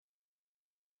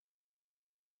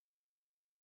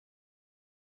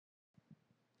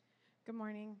Good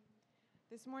morning.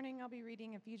 This morning I'll be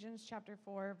reading Ephesians chapter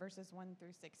 4, verses 1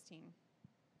 through 16.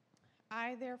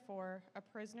 I, therefore, a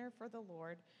prisoner for the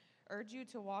Lord, urge you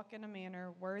to walk in a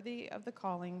manner worthy of the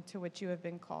calling to which you have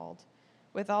been called,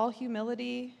 with all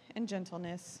humility and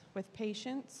gentleness, with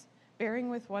patience, bearing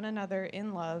with one another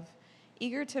in love,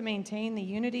 eager to maintain the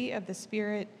unity of the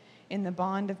Spirit in the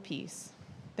bond of peace.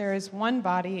 There is one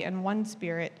body and one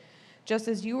Spirit, just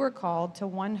as you were called to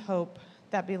one hope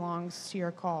that belongs to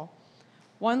your call.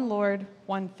 One Lord,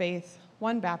 one faith,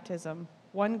 one baptism,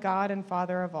 one God and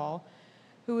Father of all,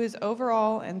 who is over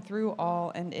all and through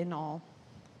all and in all.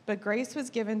 But grace was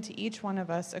given to each one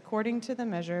of us according to the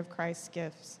measure of Christ's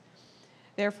gifts.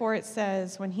 Therefore it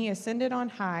says, when he ascended on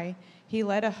high, he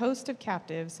led a host of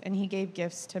captives, and he gave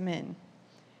gifts to men.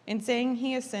 In saying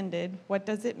he ascended, what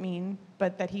does it mean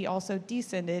but that he also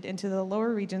descended into the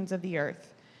lower regions of the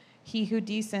earth? He who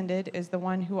descended is the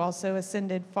one who also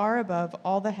ascended far above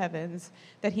all the heavens,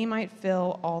 that he might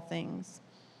fill all things.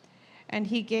 And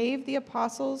he gave the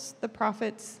apostles, the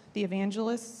prophets, the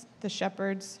evangelists, the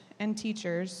shepherds, and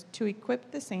teachers to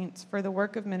equip the saints for the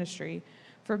work of ministry,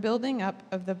 for building up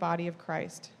of the body of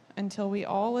Christ, until we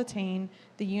all attain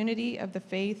the unity of the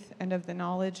faith and of the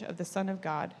knowledge of the Son of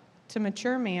God, to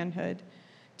mature manhood,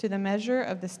 to the measure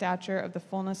of the stature of the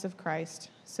fullness of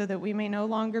Christ, so that we may no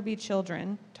longer be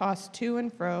children, tossed to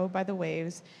and fro by the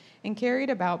waves, and carried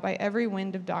about by every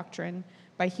wind of doctrine,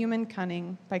 by human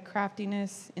cunning, by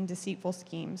craftiness in deceitful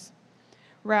schemes.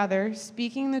 Rather,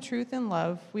 speaking the truth in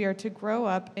love, we are to grow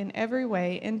up in every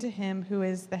way into him who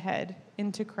is the head,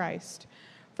 into Christ,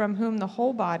 from whom the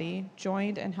whole body,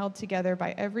 joined and held together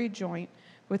by every joint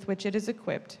with which it is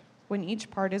equipped, when each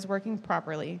part is working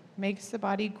properly, makes the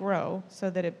body grow so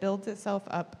that it builds itself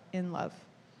up in love.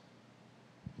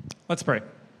 Let's pray.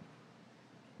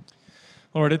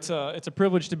 Lord, it's a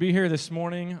privilege to be here this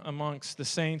morning amongst the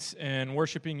saints and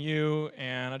worshiping you,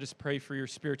 and I just pray for your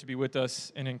Spirit to be with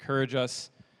us and encourage us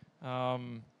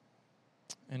and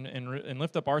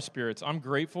lift up our spirits. I'm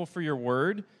grateful for your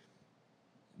word.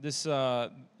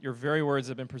 Your very words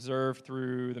have been preserved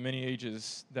through the many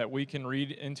ages that we can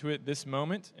read into it this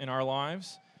moment in our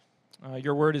lives.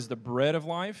 Your word is the bread of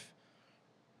life.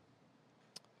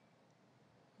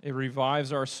 It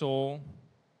revives our soul.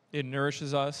 It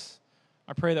nourishes us.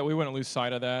 I pray that we wouldn't lose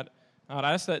sight of that.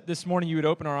 I ask that this morning you would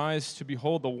open our eyes to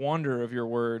behold the wonder of your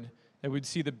word, that we'd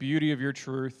see the beauty of your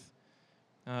truth.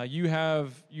 You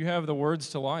have the words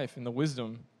to life and the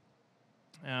wisdom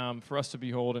for us to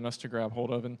behold and us to grab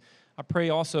hold of. And I pray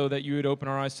also that you would open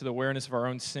our eyes to the awareness of our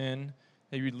own sin,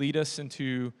 that you would lead us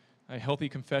into a healthy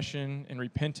confession and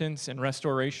repentance and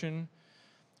restoration.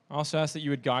 I also ask that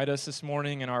you would guide us this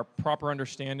morning in our proper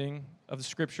understanding of the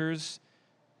Scriptures,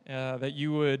 that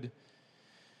you would,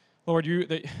 Lord,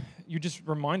 that you just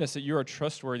remind us that you are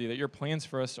trustworthy, that your plans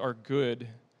for us are good,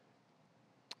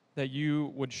 that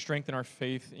you would strengthen our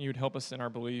faith and you would help us in our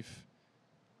belief.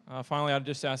 Finally, I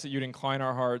just ask that you'd incline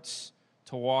our hearts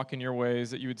to walk in your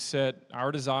ways, that you would set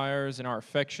our desires and our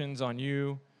affections on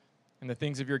you and the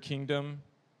things of your kingdom.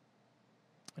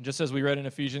 And just as we read in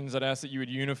Ephesians, I'd ask that you would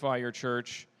unify your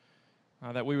church,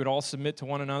 that we would all submit to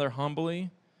one another humbly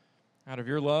out of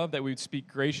your love, that we would speak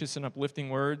gracious and uplifting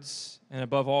words, and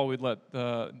above all, we'd let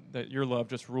that your love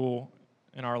just rule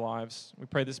in our lives. We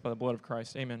pray this by the blood of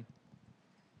Christ. Amen.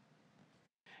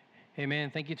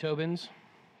 Amen. Thank you, Tobins.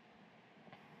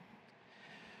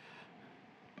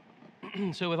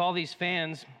 So with all these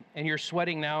fans, and you're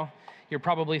sweating now, you're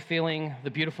probably feeling the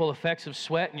beautiful effects of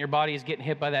sweat, and your body is getting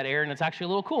hit by that air, and it's actually a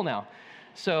little cool now.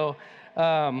 So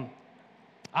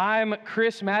I'm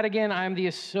Chris Madigan. I'm the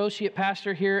associate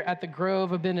pastor here at the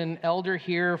Grove. I've been an elder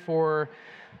here for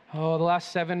the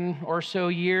last 7 or so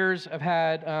years. I've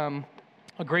had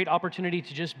a great opportunity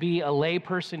to just be a lay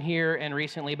person here, and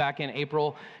recently back in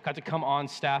April got to come on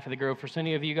staff at the Grove. For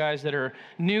any of you guys that are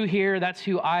new here, that's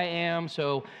who I am,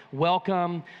 so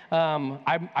welcome.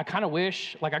 I kind of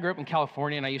wish, I grew up in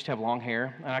California and I used to have long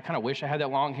hair, and I kind of wish I had that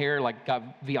long hair,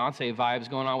 got Beyonce vibes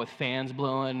going on with fans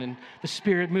blowing and the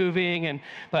Spirit moving,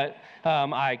 but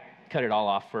I cut it all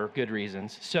off for good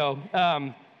reasons. So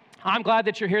I'm glad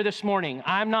that you're here this morning.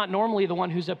 I'm not normally the one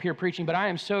who's up here preaching, but I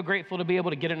am so grateful to be able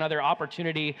to get another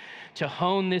opportunity to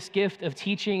hone this gift of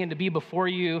teaching and to be before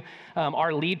you.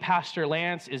 Our lead pastor,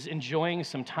 Lance, is enjoying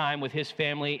some time with his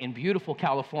family in beautiful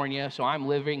California, so I'm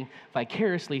living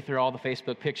vicariously through all the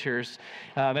Facebook pictures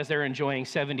as they're enjoying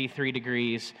 73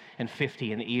 degrees and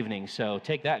 50 in the evening. So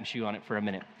take that and chew on it for a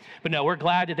minute. But no, we're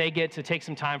glad that they get to take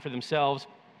some time for themselves.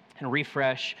 and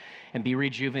refresh and be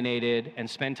rejuvenated and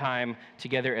spend time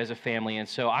together as a family. And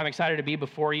so I'm excited to be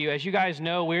before you. As you guys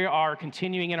know, we are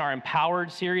continuing in our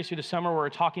Empowered series through the summer where we're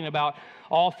talking about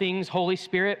all things Holy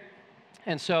Spirit.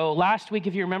 And so last week,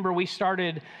 if you remember, we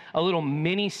started a little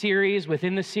mini series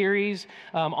within the series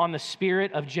on the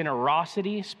spirit of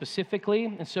generosity specifically.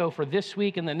 And so for this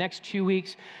week and the next 2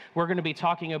 weeks, we're going to be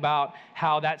talking about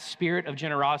how that spirit of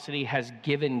generosity has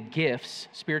given gifts,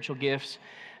 spiritual gifts,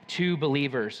 to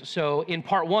believers. So in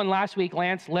part 1 last week,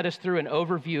 Lance led us through an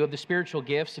overview of the spiritual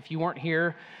gifts. If you weren't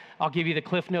here, I'll give you the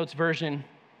Cliff Notes version.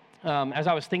 As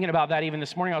I was thinking about that even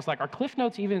this morning, I was like, are Cliff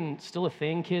Notes even still a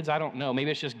thing, kids? I don't know. Maybe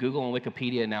it's just Google and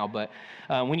Wikipedia now. But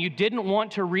when you didn't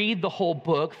want to read the whole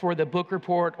book for the book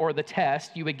report or the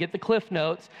test, you would get the Cliff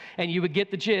Notes and you would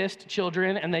get the gist,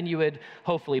 children, and then you would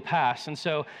hopefully pass. And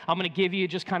so I'm going to give you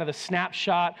just kind of the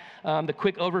snapshot, the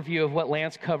quick overview of what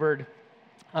Lance covered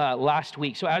last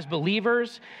week. So as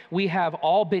believers, we have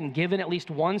all been given at least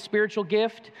one spiritual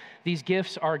gift. These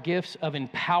gifts are gifts of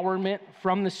empowerment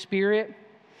from the Spirit,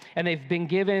 and they've been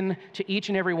given to each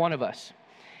and every one of us.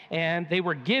 And they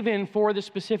were given for the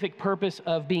specific purpose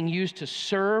of being used to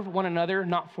serve one another,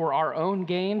 not for our own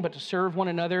gain, but to serve one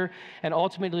another and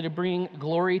ultimately to bring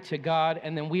glory to God.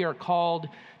 And then we are called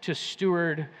to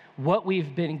steward what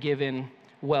we've been given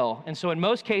well. And so in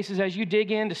most cases, as you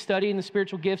dig into studying the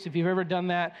spiritual gifts, if you've ever done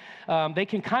that, they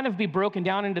can kind of be broken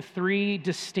down into 3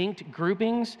 distinct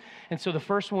groupings. And so the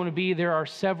first one would be there are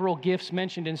several gifts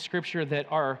mentioned in Scripture that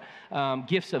are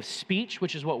gifts of speech,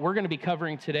 which is what we're going to be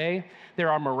covering today.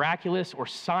 There are miraculous or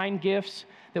sign gifts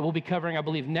that we'll be covering, I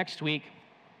believe, next week.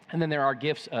 And then there are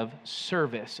gifts of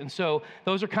service. And so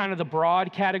those are kind of the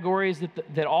broad categories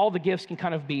that all the gifts can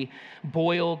kind of be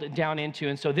boiled down into.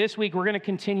 And so this week, we're going to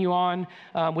continue on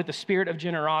with the spirit of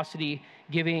generosity,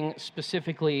 giving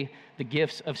specifically the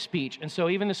gifts of speech. And so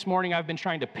even this morning, I've been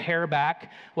trying to pare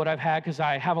back what I've had because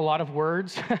I have a lot of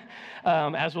words.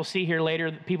 As we'll see here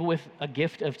later, people with a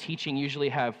gift of teaching usually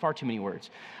have far too many words.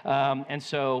 And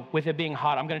so with it being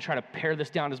hot, I'm going to try to pare this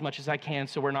down as much as I can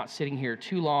so we're not sitting here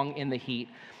too long in the heat.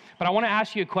 But I want to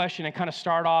ask you a question and kind of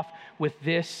start off with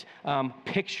this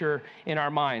picture in our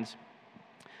minds.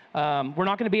 We're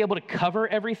not going to be able to cover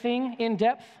everything in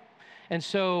depth. And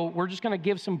so we're just going to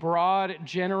give some broad,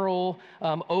 general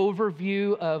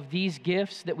overview of these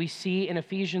gifts that we see in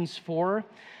Ephesians 4.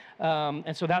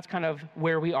 And so that's kind of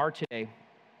where we are today.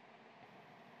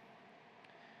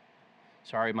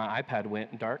 Sorry, my iPad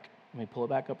went dark. Let me pull it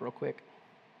back up real quick.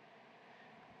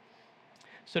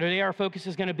 So today our focus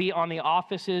is going to be on the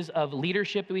offices of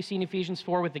leadership that we see in Ephesians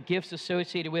 4 with the gifts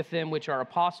associated with them, which are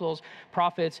apostles,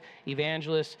 prophets,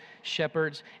 evangelists,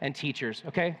 shepherds, and teachers.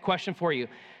 Okay, question for you.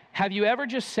 Have you ever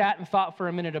just sat and thought for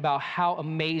a minute about how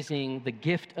amazing the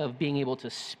gift of being able to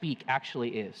speak actually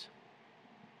is?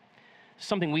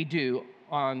 Something we do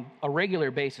on a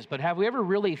regular basis, but have we ever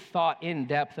really thought in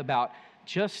depth about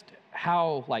just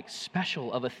how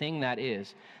special of a thing that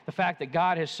is? The fact that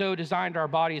God has so designed our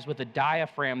bodies with a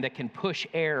diaphragm that can push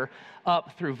air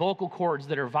up through vocal cords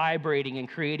that are vibrating and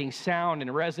creating sound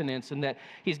and resonance, and that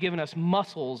He's given us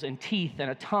muscles and teeth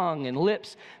and a tongue and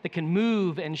lips that can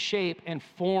move and shape and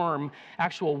form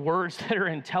actual words that are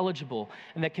intelligible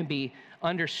and that can be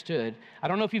understood. I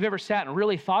don't know if you've ever sat and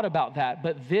really thought about that,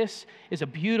 but this is a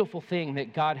beautiful thing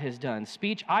that God has done.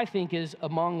 Speech, I think, is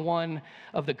among one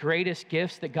of the greatest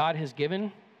gifts that God has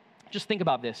given. Just think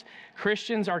about this.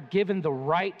 Christians are given the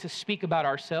right to speak about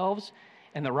ourselves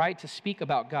and the right to speak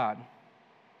about God.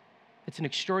 It's an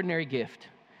extraordinary gift.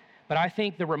 But I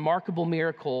think the remarkable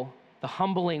miracle, the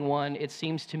humbling one, it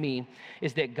seems to me,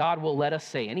 is that God will let us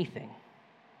say anything.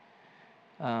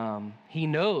 He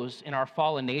knows in our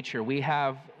fallen nature we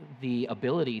have the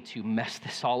ability to mess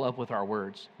this all up with our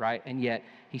words, right? And yet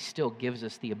He still gives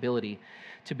us the ability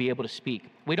to be able to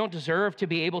speak. We don't deserve to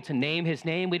be able to name His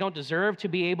name. We don't deserve to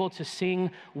be able to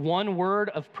sing one word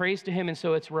of praise to Him. And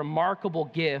so it's a remarkable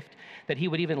gift that He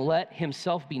would even let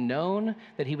Himself be known,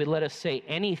 that He would let us say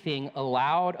anything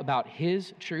aloud about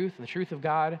His truth, the truth of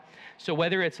God. So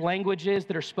whether it's languages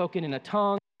that are spoken in a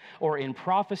tongue, or in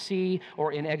prophecy,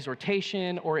 or in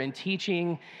exhortation, or in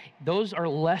teaching, those are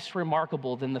less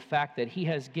remarkable than the fact that He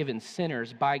has given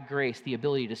sinners by grace the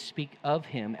ability to speak of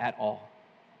Him at all.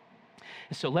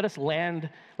 And so let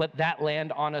that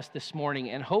land on us this morning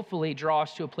and hopefully draw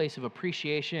us to a place of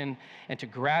appreciation and to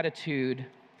gratitude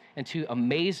and to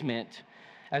amazement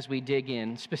as we dig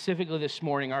in. Specifically this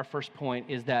morning, our first point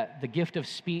is that the gift of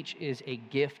speech is a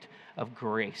gift of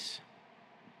grace.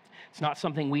 It's not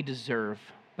something we deserve,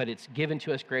 but it's given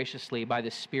to us graciously by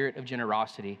the spirit of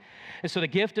generosity. And so the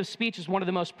gift of speech is one of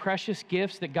the most precious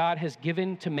gifts that God has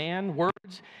given to man. Words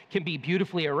can be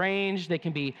beautifully arranged. They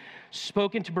can be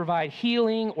spoken to provide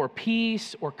healing or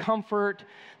peace or comfort.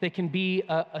 They can be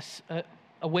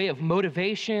a way of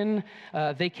motivation.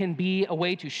 They can be a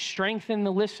way to strengthen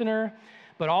the listener.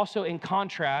 But also, in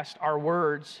contrast, our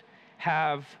words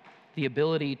have the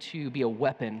ability to be a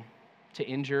weapon to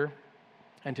injure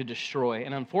and to destroy.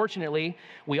 And unfortunately,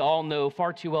 we all know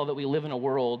far too well that we live in a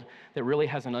world that really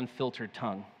has an unfiltered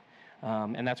tongue.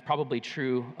 And that's probably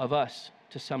true of us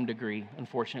to some degree,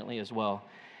 unfortunately, as well.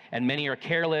 And many are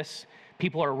careless.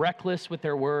 People are reckless with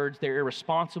their words. They're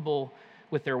irresponsible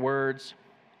with their words.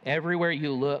 Everywhere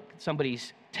you look,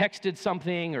 somebody's texted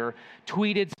something or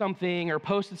tweeted something or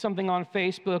posted something on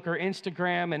Facebook or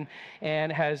Instagram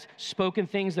and has spoken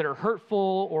things that are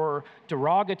hurtful or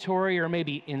derogatory or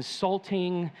maybe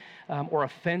insulting or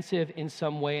offensive in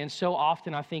some way. And so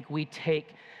often I think we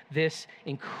take this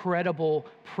incredible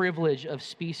privilege of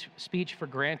speech for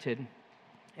granted,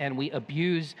 and we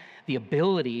abuse the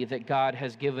ability that God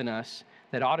has given us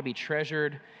that ought to be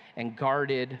treasured and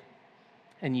guarded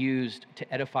and used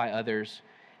to edify others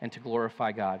and to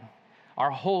glorify God.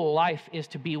 Our whole life is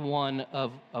to be one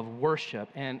of worship,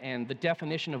 and the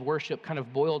definition of worship kind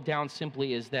of boiled down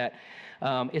simply is that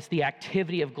it's the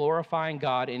activity of glorifying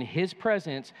God in His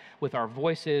presence with our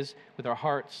voices, with our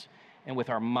hearts, and with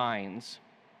our minds.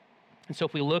 And so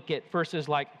if we look at verses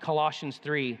like Colossians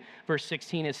 3, verse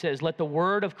 16, it says, "Let the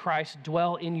word of Christ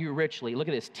dwell in you richly." Look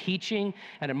at this, teaching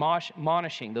and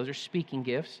admonishing. Those are speaking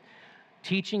gifts.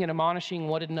 Teaching and admonishing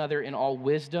one another in all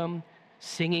wisdom,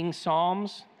 singing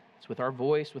psalms, it's with our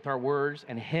voice, with our words,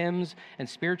 and hymns and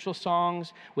spiritual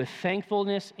songs, with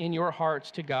thankfulness in your hearts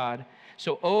to God.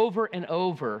 So over and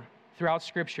over throughout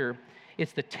Scripture,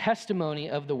 it's the testimony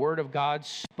of the word of God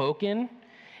spoken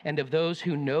and of those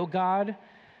who know God,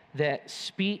 that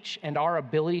speech and our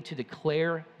ability to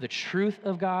declare the truth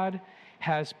of God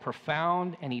has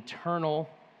profound and eternal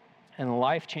and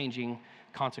life-changing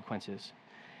consequences.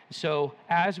 So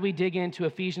as we dig into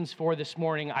Ephesians 4 this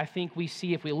morning, I think we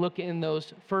see, if we look in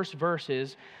those first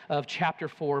verses of chapter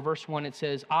 4, verse 1, it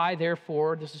says, "I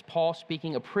therefore," this is Paul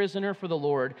speaking, "a prisoner for the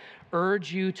Lord,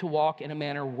 urge you to walk in a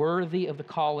manner worthy of the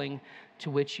calling to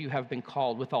which you have been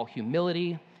called, with all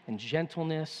humility and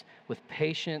gentleness, with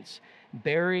patience,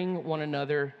 bearing one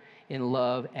another in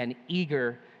love, and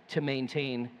eager to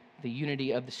maintain the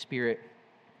unity of the Spirit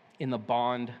in the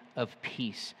bond of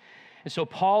peace." And so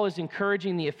Paul is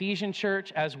encouraging the Ephesian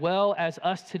church as well as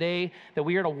us today that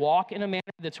we are to walk in a manner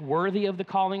that's worthy of the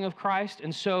calling of Christ.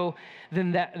 And so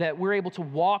then that we're able to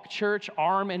walk, church,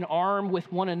 arm in arm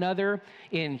with one another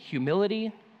in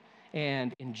humility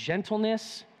and in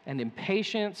gentleness and in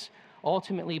patience,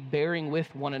 ultimately bearing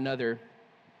with one another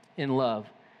in love.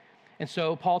 And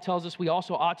so Paul tells us we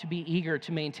also ought to be eager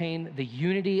to maintain the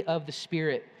unity of the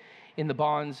Spirit in the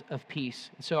bonds of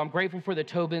peace. So I'm grateful for the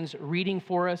Tobins reading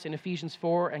for us in Ephesians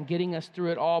 4 and getting us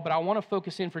through it all, but I want to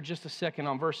focus in for just a second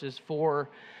on verses 4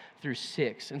 through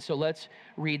 6. And so let's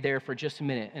read there for just a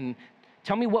minute. And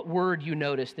tell me what word you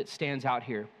notice that stands out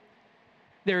here.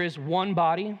 There is one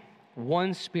body,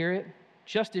 one Spirit,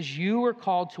 just as you were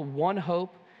called to one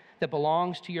hope that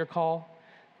belongs to your call,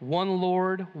 one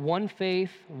Lord, one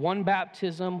faith, one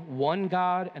baptism, one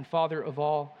God and Father of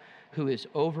all, who is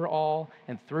over all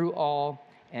and through all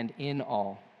and in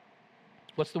all.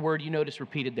 What's the word you notice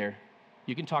repeated there?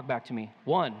 You can talk back to me.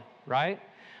 One, right?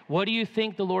 What do you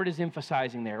think the Lord is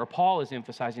emphasizing there, or Paul is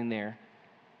emphasizing there?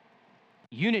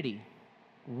 Unity,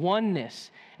 oneness.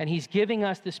 And he's giving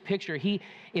us this picture.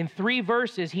 In 3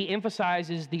 verses, he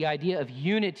emphasizes the idea of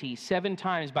unity 7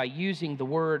 times by using the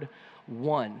word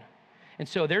one. And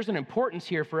so there's an importance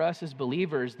here for us as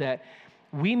believers that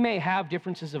we may have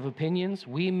differences of opinions.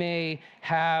 We may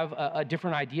have a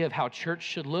different idea of how church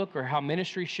should look or how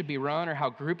ministry should be run or how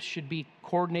groups should be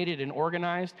coordinated and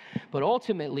organized. But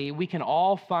ultimately, we can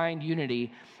all find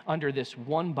unity under this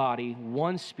one body,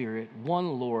 one Spirit,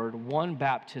 one Lord, one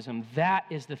baptism. That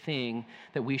is the thing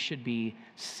that we should be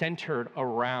centered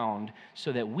around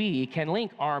so that we can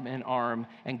link arm in arm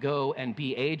and go and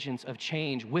be agents of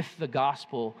change with the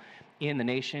gospel in the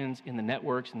nations, in the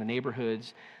networks, in the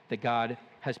neighborhoods that God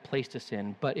has placed us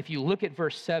in. But if you look at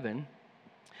verse 7,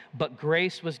 "But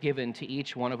grace was given to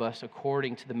each one of us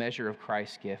according to the measure of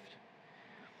Christ's gift."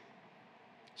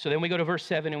 So then we go to verse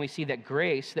 7 and we see that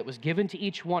grace that was given to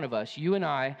each one of us, you and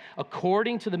I,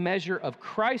 according to the measure of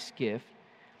Christ's gift.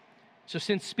 So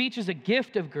since speech is a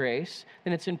gift of grace,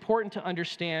 then it's important to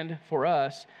understand for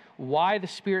us why the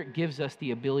Spirit gives us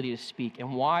the ability to speak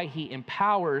and why He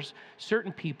empowers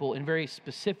certain people in very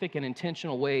specific and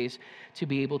intentional ways to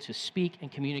be able to speak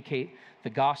and communicate the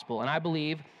gospel. And I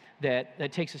believe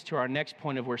that takes us to our next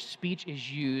point of where speech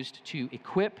is used to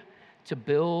equip, to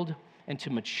build, and to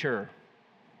mature.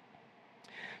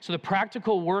 So the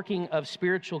practical working of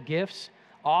spiritual gifts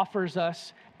offers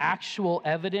us actual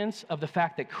evidence of the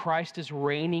fact that Christ is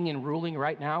reigning and ruling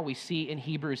right now. We see in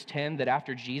Hebrews 10 that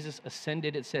after Jesus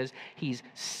ascended, it says he's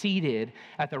seated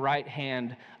at the right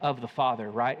hand of the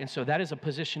Father, right? And so that is a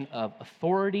position of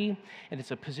authority, and it's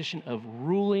a position of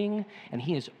ruling, and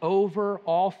he is over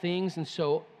all things. And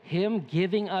so him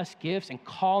giving us gifts and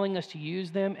calling us to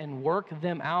use them and work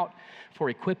them out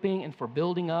for equipping and for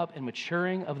building up and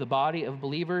maturing of the body of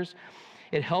believers,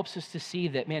 it helps us to see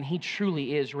that, man, he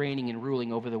truly is reigning and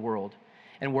ruling over the world.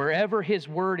 And wherever his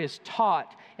word is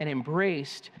taught and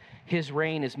embraced, his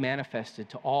reign is manifested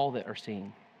to all that are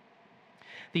seeing.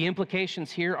 The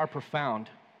implications here are profound.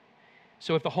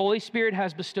 So if the Holy Spirit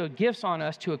has bestowed gifts on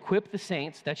us to equip the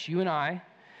saints, that's you and I,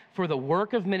 for the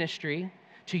work of ministry,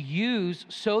 to use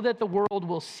so that the world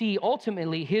will see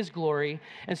ultimately his glory,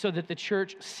 and so that the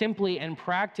church simply and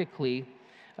practically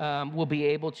will be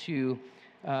able to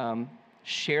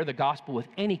share the gospel with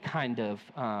any kind of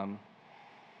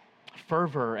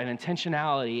fervor and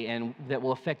intentionality, and that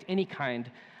will affect any kind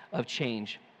of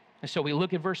change. And so we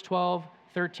look at verse 12,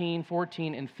 13,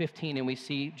 14, and 15, and we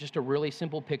see just a really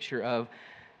simple picture of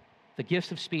the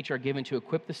gifts of speech are given to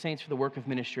equip the saints for the work of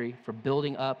ministry, for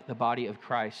building up the body of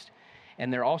Christ.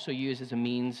 And they're also used as a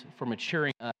means for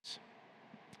maturing us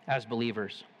as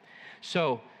believers.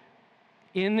 So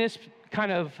in this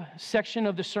kind of section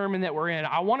of the sermon that we're in,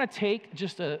 I want to take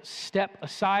just a step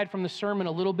aside from the sermon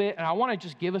a little bit, and I want to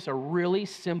just give us a really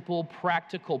simple,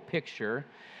 practical picture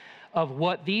of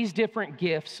what these different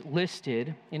gifts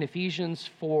listed in Ephesians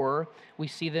 4. We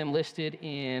see them listed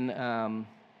in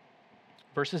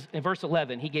verse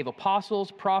 11. He gave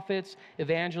apostles, prophets,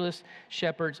 evangelists,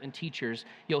 shepherds, and teachers.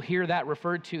 You'll hear that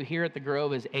referred to here at the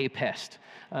Grove as APEST.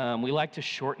 We like to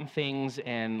shorten things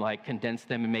and like condense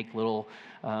them and make little,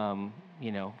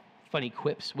 funny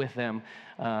quips with them.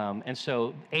 And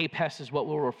so APEST is what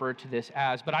we'll refer to this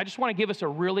as. But I just want to give us a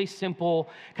really simple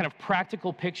kind of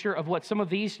practical picture of what some of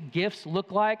these gifts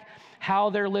look like, how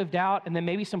they're lived out, and then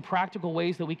maybe some practical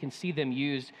ways that we can see them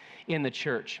used in the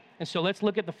church. And so let's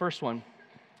look at the first one.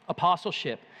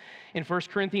 Apostleship. In 1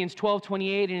 Corinthians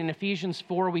 12:28 and in Ephesians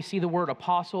 4, we see the word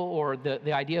apostle, or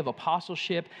the idea of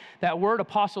apostleship. That word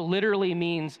apostle literally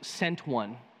means sent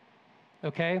one,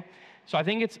 okay? So I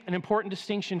think it's an important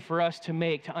distinction for us to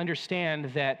make, to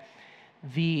understand that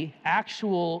the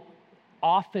actual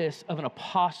office of an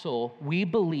apostle, we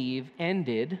believe,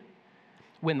 ended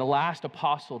when the last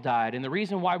apostle died. And the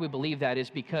reason why we believe that is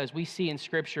because we see in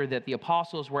Scripture that the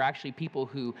apostles were actually people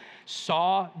who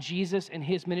saw Jesus and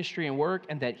his ministry and work,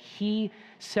 and that he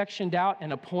sectioned out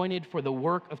and appointed for the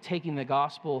work of taking the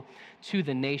gospel to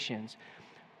the nations.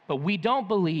 But we don't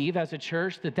believe as a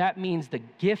church that that means the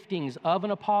giftings of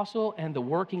an apostle and the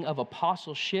working of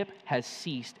apostleship has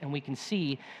ceased. And we can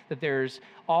see that there's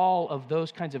all of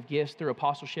those kinds of gifts through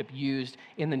apostleship used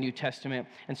in the New Testament.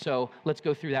 And so let's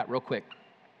go through that real quick.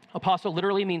 Apostle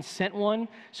literally means sent one.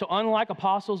 So unlike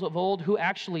apostles of old who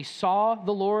actually saw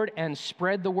the Lord and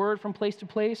spread the word from place to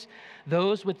place,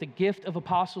 those with the gift of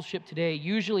apostleship today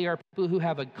usually are people who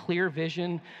have a clear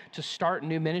vision to start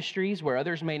new ministries where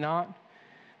others may not.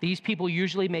 These people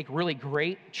usually make really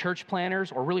great church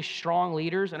planners or really strong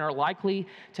leaders and are likely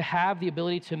to have the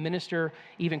ability to minister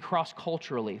even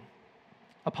cross-culturally.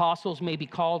 Apostles may be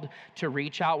called to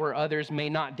reach out where others may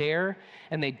not dare,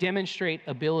 and they demonstrate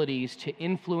abilities to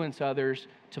influence others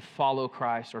to follow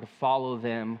Christ or to follow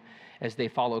them as they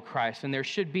follow Christ. And there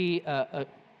should be a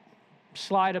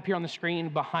slide up here on the screen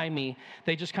behind me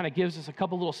that just kind of gives us a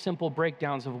couple little simple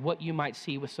breakdowns of what you might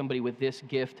see with somebody with this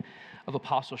gift of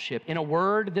apostleship. In a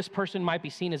word, this person might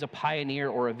be seen as a pioneer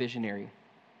or a visionary.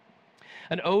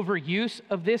 An overuse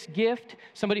of this gift,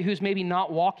 somebody who's maybe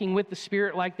not walking with the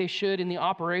Spirit like they should in the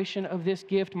operation of this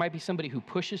gift, might be somebody who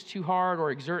pushes too hard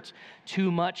or exerts too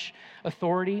much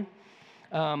authority.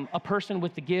 A person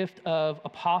with the gift of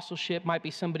apostleship might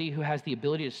be somebody who has the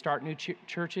ability to start new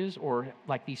churches or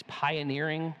like these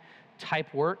pioneering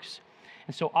type works.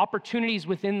 And so opportunities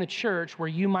within the church where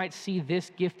you might see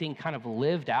this gifting kind of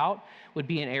lived out would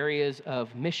be in areas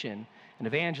of mission and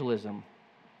evangelism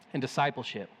and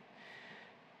discipleship.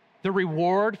 The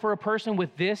reward for a person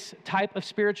with this type of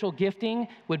spiritual gifting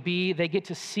would be they get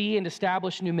to see and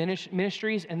establish new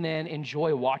ministries and then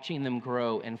enjoy watching them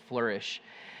grow and flourish.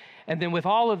 And then with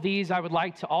all of these, I would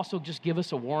like to also just give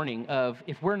us a warning of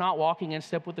if we're not walking in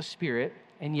step with the Spirit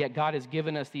and yet God has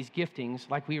given us these giftings.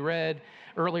 Like we read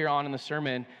earlier on in the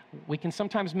sermon, we can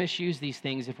sometimes misuse these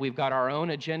things if we've got our own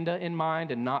agenda in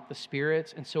mind and not the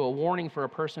Spirit's. And so a warning for a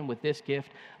person with this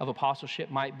gift of apostleship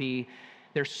might be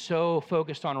they're so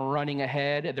focused on running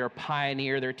ahead, they're a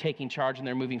pioneer, they're taking charge, and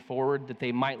they're moving forward that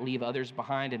they might leave others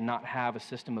behind and not have a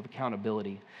system of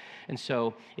accountability. And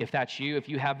so if that's you, if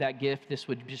you have that gift, this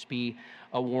would just be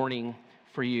a warning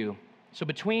for you. So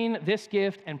between this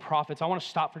gift and prophets, I want to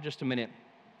stop for just a minute.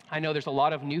 I know there's a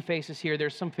lot of new faces here.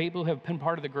 There's some people who have been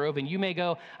part of the Grove, and you may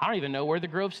go, I don't even know where the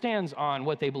Grove stands on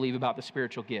what they believe about the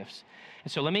spiritual gifts.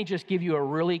 And so let me just give you a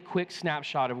really quick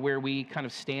snapshot of where we kind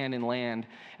of stand and land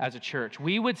as a church.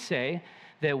 We would say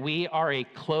that we are a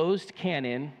closed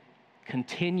canon,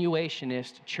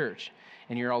 continuationist church.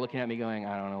 And you're all looking at me going,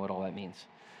 I don't know what all that means.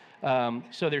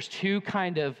 So there's two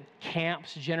kind of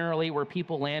camps generally where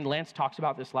people land. Lance talks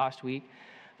about this last week.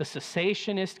 The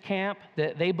cessationist camp,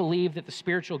 that they believe that the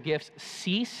spiritual gifts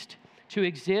ceased to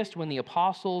exist when the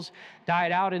apostles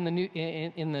died out in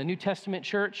the New Testament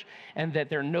church, and that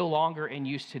they're no longer in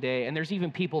use today. And there's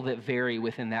even people that vary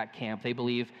within that camp. They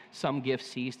believe some gifts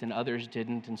ceased and others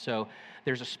didn't, and so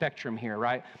there's a spectrum here,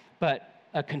 right? But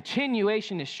a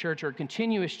continuationist church or a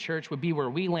continuous church would be where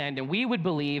we land, and we would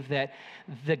believe that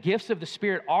the gifts of the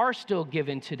Spirit are still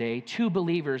given today to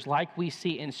believers like we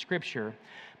see in Scripture,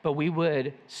 but we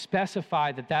would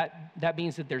specify that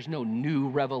means that there's no new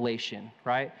revelation,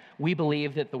 right? We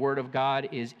believe that the Word of God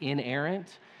is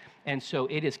inerrant, and so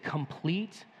it is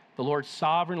complete. The Lord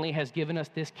sovereignly has given us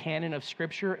this canon of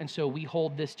Scripture, and so we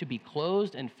hold this to be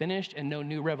closed and finished and no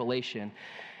new revelation.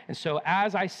 And so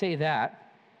as I say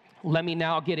that, let me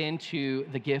now get into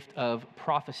the gift of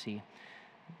prophecy.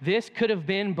 This could have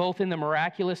been both in the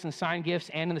miraculous and sign gifts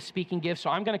and in the speaking gifts. So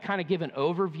I'm going to kind of give an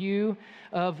overview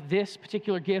of this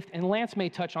particular gift, and Lance may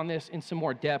touch on this in some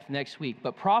more depth next week.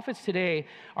 But prophets today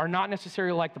are not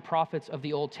necessarily like the prophets of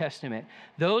the Old Testament.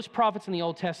 Those prophets in the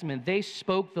Old Testament, they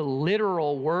spoke the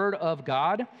literal word of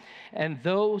God, and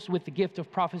those with the gift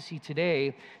of prophecy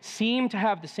today seem to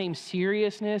have the same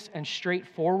seriousness and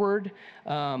straightforward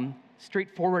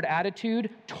attitude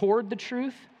toward the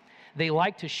truth. They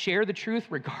like to share the truth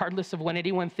regardless of what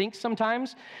anyone thinks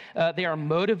sometimes. They are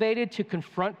motivated to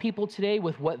confront people today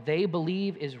with what they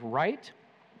believe is right.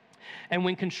 And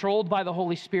when controlled by the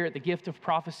Holy Spirit, the gift of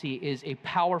prophecy is a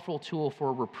powerful tool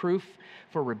for reproof,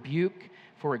 for rebuke,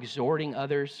 for exhorting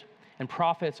others. And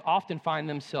prophets often find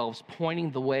themselves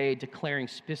pointing the way, declaring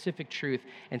specific truth,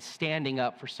 and standing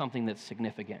up for something that's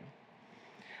significant.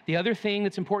 The other thing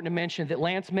that's important to mention that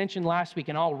Lance mentioned last week,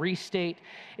 and I'll restate,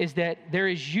 is that there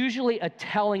is usually a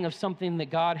telling of something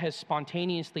that God has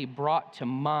spontaneously brought to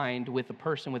mind with a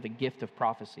person with a gift of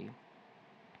prophecy.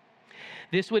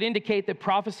 This would indicate that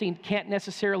prophecy can't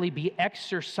necessarily be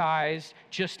exercised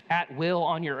just at will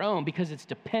on your own, because it's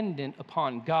dependent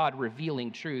upon God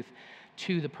revealing truth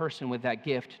to the person with that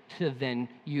gift to then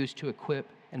use to equip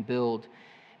and build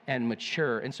and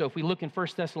mature. And so if we look in 1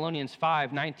 Thessalonians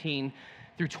 5:19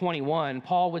 through 21,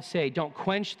 Paul would say, don't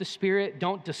quench the Spirit,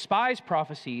 don't despise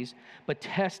prophecies, but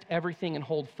test everything and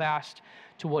hold fast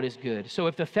to what is good. So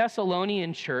if the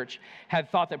Thessalonian church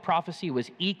had thought that prophecy was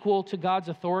equal to God's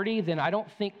authority, then I don't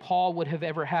think Paul would have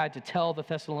ever had to tell the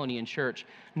Thessalonian church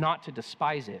not to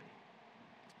despise it.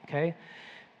 Okay?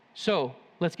 So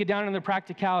let's get down to the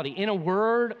practicality. In a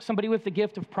word, somebody with the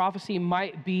gift of prophecy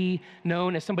might be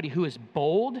known as somebody who is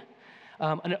bold.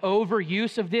 An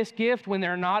overuse of this gift, when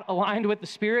they're not aligned with the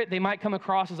Spirit, they might come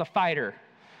across as a fighter,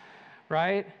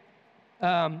 right?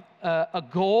 A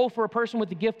goal for a person with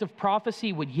the gift of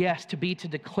prophecy would, yes, to be to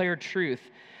declare truth,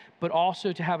 but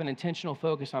also to have an intentional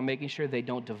focus on making sure they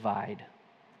don't divide,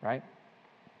 right?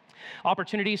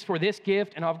 Opportunities for this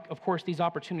gift, and of course these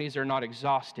opportunities are not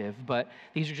exhaustive, but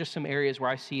these are just some areas where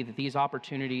I see that these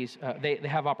opportunities, they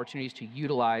have opportunities to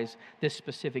utilize this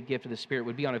specific gift of the Spirit,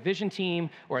 would be on a vision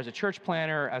team, or as a church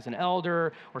planner, as an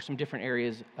elder, or some different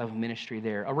areas of ministry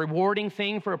there. A rewarding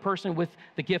thing for a person with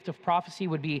the gift of prophecy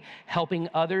would be helping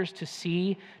others to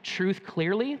see truth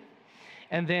clearly.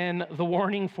 And then the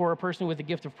warning for a person with the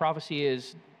gift of prophecy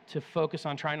is to focus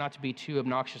on trying not to be too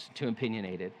obnoxious and too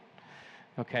opinionated.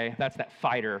 Okay, that's that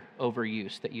fighter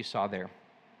overuse that you saw there.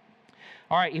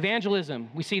 All right, evangelism.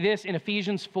 We see this in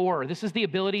Ephesians 4. This is the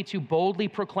ability to boldly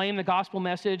proclaim the gospel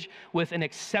message with an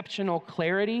exceptional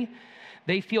clarity.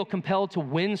 They feel compelled to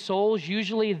win souls.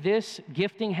 Usually this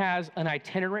gifting has an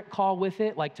itinerant call with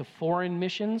it, like to foreign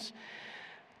missions.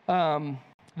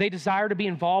 They desire to be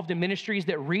involved in ministries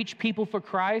that reach people for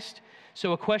Christ.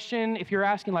 So a question, if you're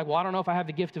asking like, well, I don't know if I have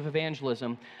the gift of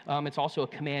evangelism, it's also a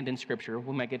command in Scripture.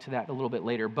 We might get to that a little bit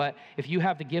later. But if you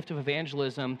have the gift of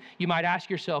evangelism, you might ask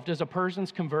yourself, does a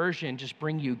person's conversion just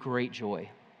bring you great joy?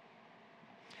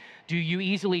 Do you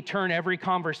easily turn every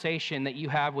conversation that you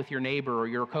have with your neighbor or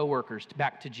your coworkers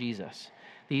back to Jesus?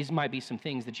 These might be some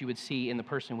things that you would see in the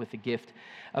person with the gift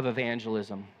of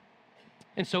evangelism.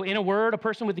 And so in a word, a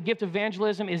person with the gift of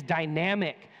evangelism is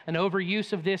dynamic. An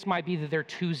overuse of this might be that they're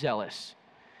too zealous.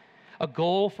 A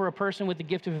goal for a person with the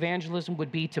gift of evangelism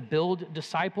would be to build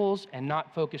disciples and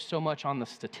not focus so much on the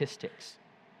statistics.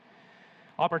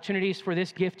 Opportunities for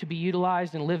this gift to be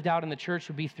utilized and lived out in the church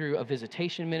would be through a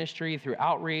visitation ministry, through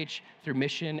outreach, through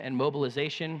mission and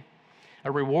mobilization.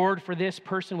 A reward for this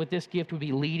person with this gift would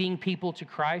be leading people to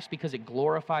Christ because it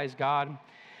glorifies God.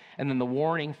 And then the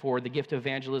warning for the gift of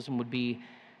evangelism would be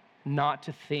not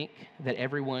to think that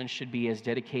everyone should be as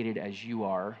dedicated as you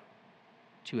are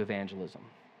to evangelism.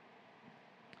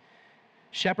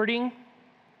 Shepherding,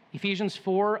 Ephesians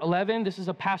 4:11, this is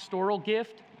a pastoral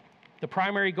gift. The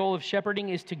primary goal of shepherding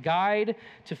is to guide,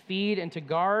 to feed, and to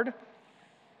guard.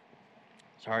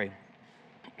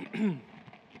 The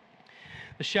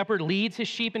shepherd leads his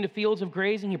sheep into fields of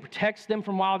grazing. He protects them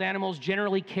from wild animals,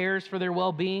 generally cares for their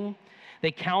well-being.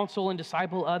 They counsel and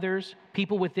disciple others.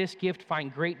 People with this gift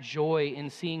find great joy in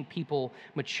seeing people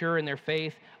mature in their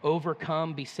faith,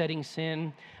 overcome besetting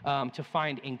sin, to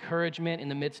find encouragement in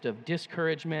the midst of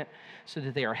discouragement, so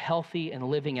that they are healthy and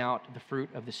living out the fruit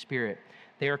of the Spirit.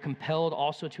 They are compelled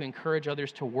also to encourage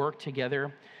others to work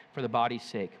together for the body's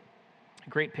sake. A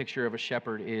great picture of a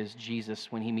shepherd is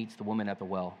Jesus when he meets the woman at the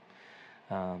well.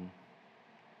 I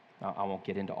won't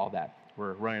get into all that.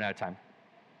 We're running out of time.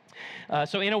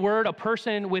 So in a word, a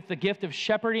person with the gift of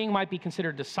shepherding might be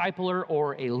considered a discipler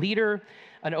or a leader.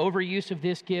 An overuse of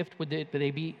this gift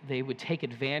they would take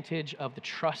advantage of the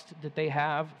trust that they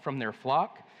have from their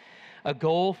flock. A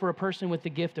goal for a person with the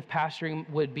gift of pastoring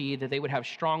would be that they would have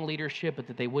strong leadership, but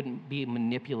that they wouldn't be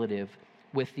manipulative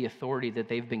with the authority that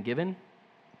they've been given.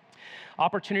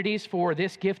 Opportunities for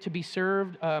this gift to be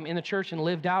served in the church and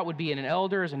lived out would be in an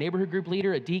elder, as a neighborhood group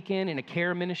leader, a deacon, in a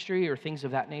care ministry, or things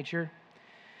of that nature.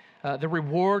 The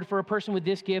reward for a person with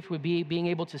this gift would be being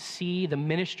able to see the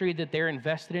ministry that they're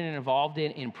invested in and involved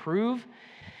in improve.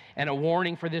 And a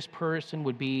warning for this person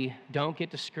would be, don't get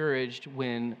discouraged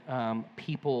when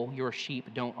people, your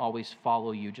sheep, don't always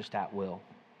follow you just at will.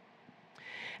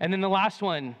 And then the last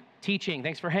one, teaching.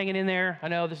 Thanks for hanging in there. I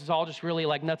know this is all just really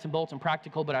like nuts and bolts and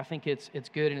practical, but I think it's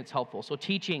good and it's helpful. So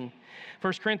teaching,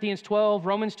 1 Corinthians 12,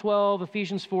 Romans 12,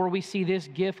 Ephesians 4, we see this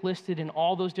gift listed in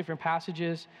all those different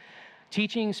passages.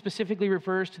 Teaching specifically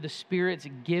refers to the Spirit's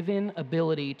given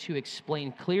ability to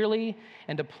explain clearly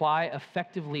and apply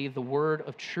effectively the word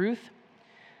of truth.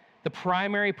 The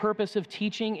primary purpose of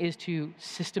teaching is to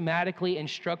systematically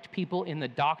instruct people in the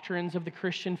doctrines of the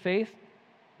Christian faith,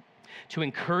 to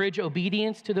encourage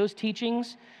obedience to those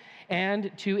teachings,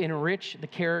 and to enrich the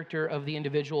character of the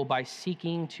individual by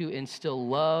seeking to instill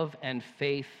love and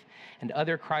faith and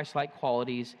other Christ-like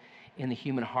qualities in the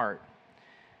human heart.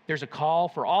 There's a call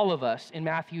for all of us in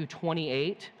Matthew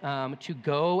 28 to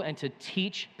go and to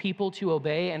teach people to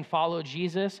obey and follow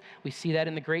Jesus. We see that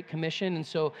in the Great Commission. And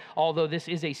so although this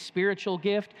is a spiritual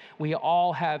gift, we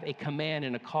all have a command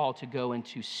and a call to go and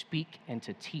to speak and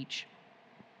to teach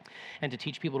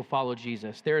people to follow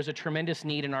Jesus. There is a tremendous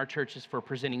need in our churches for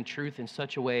presenting truth in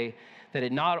such a way that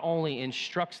it not only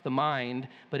instructs the mind,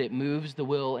 but it moves the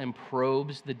will and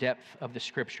probes the depth of the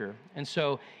Scripture. And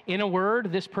so, in a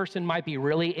word, this person might be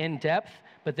really in depth,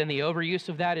 but then the overuse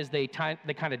of that is they kind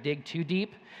of dig too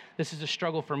deep. This is a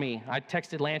struggle for me. I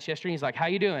texted Lance yesterday, he's like, "How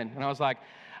you doing?" And I was like,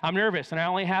 "I'm nervous, and I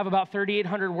only have about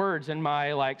 3,800 words in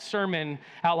my sermon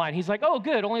outline." He's like, "Oh,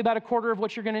 good, only about a quarter of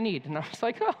what you're going to need." And I was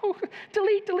like, "Oh,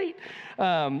 delete.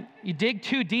 You dig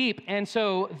too deep. And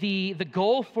so the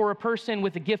goal for a person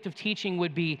with the gift of teaching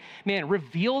would be,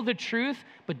 reveal the truth,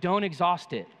 but don't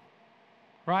exhaust it,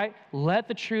 right? Let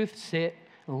the truth sit.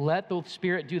 Let the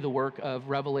Spirit do the work of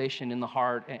revelation in the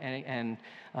heart and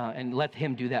let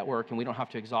Him do that work, and we don't have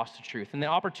to exhaust the truth. And the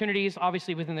opportunities,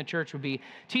 obviously, within the church would be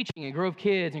teaching and Grove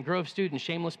Kids and Grove students.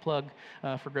 Shameless plug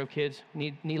for Grove Kids,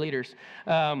 need leaders.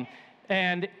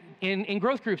 And in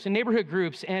growth groups and neighborhood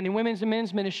groups and in women's and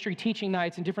men's ministry, teaching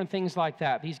nights and different things like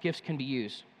that, these gifts can be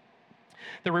used.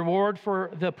 The reward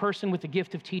for the person with the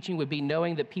gift of teaching would be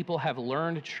knowing that people have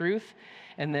learned truth,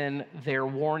 and then their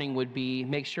warning would be,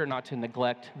 make sure not to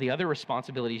neglect the other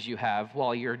responsibilities you have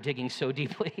while you're digging so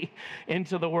deeply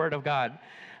into the Word of God.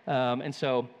 And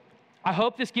so I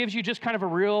hope this gives you just kind of a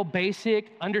real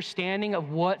basic understanding of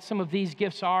what some of these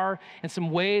gifts are and some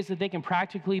ways that they can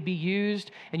practically be used.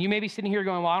 And you may be sitting here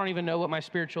going, well, I don't even know what my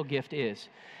spiritual gift is.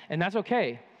 And that's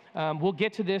okay. We'll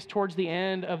get to this towards the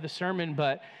end of the sermon,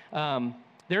 but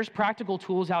there's practical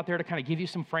tools out there to kind of give you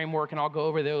some framework, and I'll go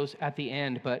over those at the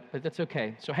end, but that's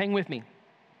okay. So hang with me.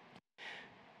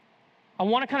 I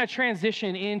want to kind of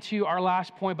transition into our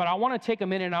last point, but I want to take a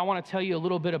minute and I want to tell you a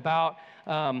little bit about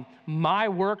my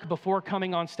work before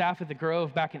coming on staff at the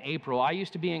Grove back in April. I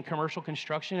used to be in commercial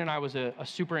construction, and I was a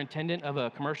superintendent of a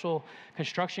commercial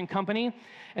construction company.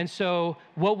 And so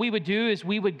what we would do is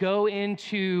we would go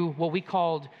into what we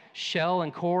called shell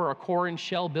and core, or core and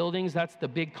shell buildings. That's the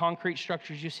big concrete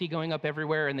structures you see going up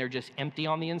everywhere, and they're just empty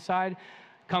on the inside.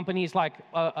 Companies like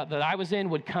that I was in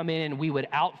would come in and we would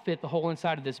outfit the whole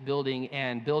inside of this building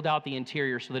and build out the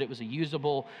interior so that it was a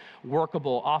usable,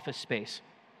 workable office space.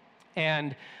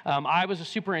 And I was a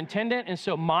superintendent, and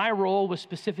so my role was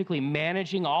specifically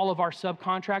managing all of our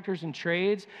subcontractors and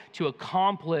trades to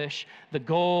accomplish the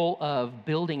goal of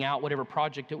building out whatever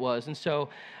project it was. And so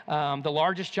the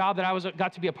largest job that I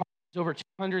got to be a part of was over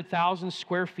 200,000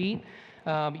 square feet.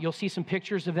 You'll see some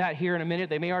pictures of that here in a minute.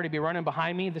 They may already be running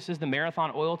behind me. This is the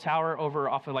Marathon Oil Tower over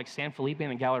off of like San Felipe in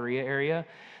the Galleria area.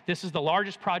 This is the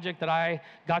largest project that I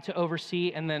got to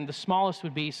oversee, and then the smallest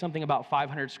would be something about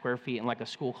 500 square feet in like a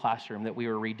school classroom that we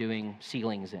were redoing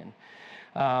ceilings in.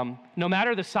 No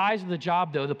matter the size of the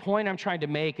job, though, the point I'm trying to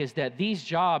make is that these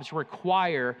jobs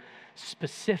require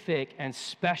specific and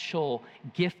special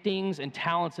giftings and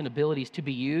talents and abilities to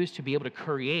be used to be able to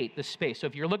create the space. So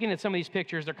if you're looking at some of these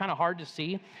pictures, they're kind of hard to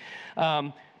see,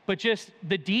 but just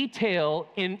the detail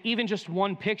in even just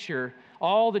one picture,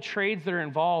 all the trades that are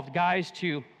involved, guys,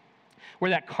 to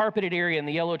where that carpeted area and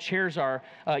the yellow chairs are,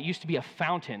 used to be a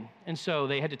fountain. And so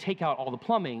they had to take out all the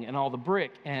plumbing and all the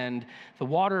brick and the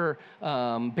water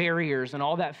barriers and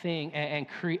all that thing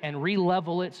and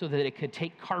re-level it so that it could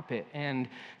take carpet and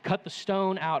cut the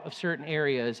stone out of certain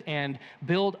areas and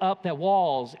build up the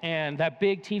walls. And that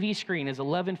big TV screen is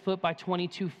 11 foot by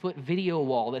 22 foot video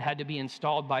wall that had to be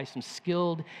installed by some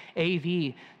skilled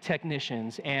AV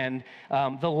technicians. And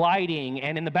the lighting,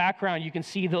 and in the background you can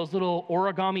see those little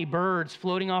origami birds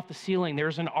floating off the ceiling.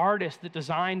 There's an artist that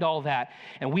designed all that,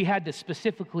 and we had to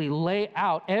specifically lay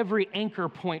out every anchor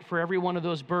point for every one of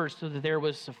those birds so that there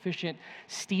was sufficient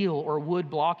steel or wood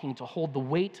blocking to hold the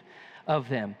weight of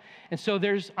them. And so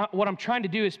there's what I'm trying to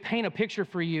do is paint a picture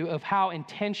for you of how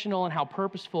intentional and how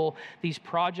purposeful these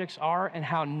projects are, and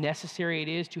how necessary it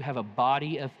is to have a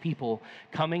body of people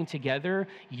coming together,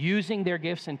 using their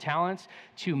gifts and talents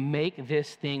to make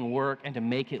this thing work and to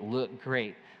make it look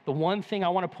great. The one thing I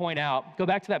want to point out, go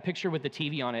back to that picture with the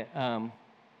TV on it.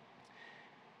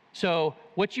 So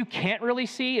what you can't really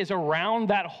see is around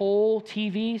that whole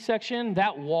TV section,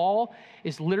 that wall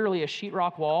is literally a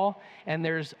sheetrock wall, and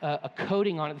there's a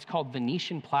coating on it that's called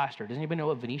Venetian plaster. Does anybody know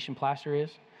what Venetian plaster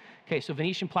is? Okay, so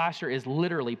Venetian plaster is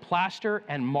literally plaster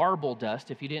and marble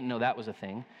dust, if you didn't know that was a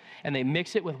thing, and they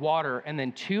mix it with water, and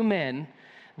then two men,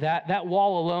 that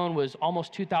wall alone was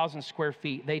almost 2,000 square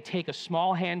feet. They take a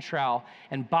small hand trowel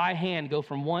and by hand go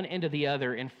from one end to the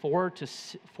other in 4 to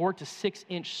 6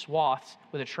 inch swaths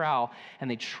with a trowel,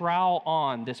 and they trowel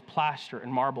on this plaster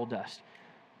and marble dust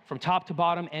from top to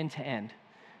bottom, end to end.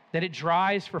 Then it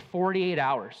dries for 48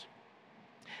 hours.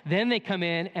 Then they come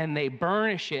in and they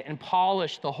burnish it and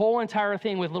polish the whole entire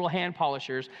thing with little hand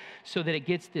polishers so that it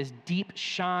gets this deep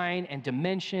shine and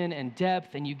dimension and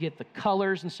depth, and you get the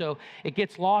colors. And so it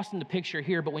gets lost in the picture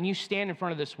here, but when you stand in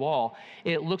front of this wall,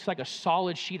 it looks like a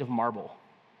solid sheet of marble.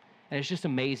 And it's just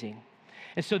amazing.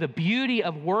 And so the beauty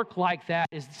of work like that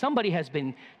is somebody has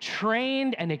been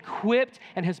trained and equipped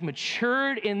and has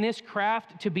matured in this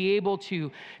craft to be able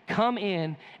to come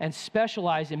in and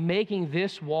specialize in making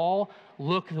this wall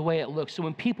look the way it looks. So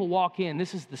when people walk in,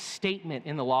 this is the statement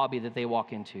in the lobby that they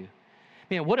walk into.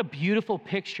 Man, what a beautiful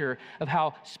picture of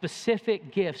how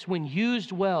specific gifts, when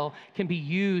used well, can be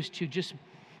used to just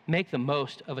make the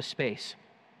most of a space.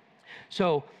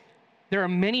 So there are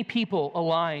many people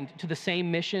aligned to the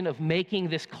same mission of making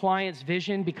this client's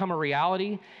vision become a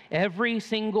reality. Every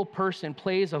single person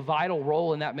plays a vital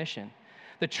role in that mission.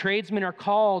 The tradesmen are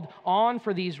called on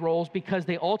for these roles because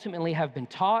they ultimately have been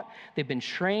taught, they've been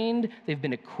trained, they've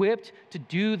been equipped to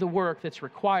do the work that's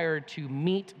required to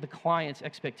meet the client's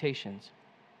expectations.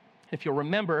 If you'll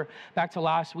remember, back to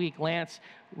last week, Lance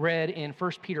read in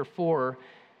 1 Peter 4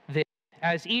 that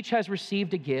as each has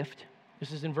received a gift,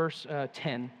 this is in verse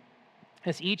 10,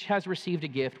 as each has received a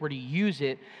gift, we're to use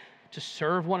it to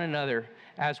serve one another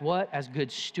as what? As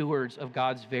good stewards of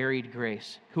God's varied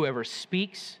grace. Whoever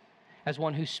speaks as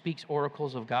one who speaks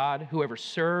oracles of God, whoever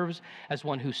serves as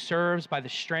one who serves by the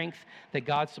strength that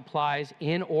God supplies,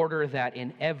 in order that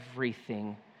in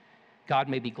everything God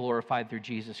may be glorified through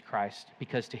Jesus Christ,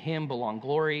 because to him belong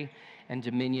glory and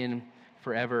dominion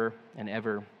forever and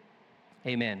ever.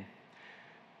 Amen.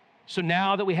 So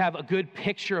now that we have a good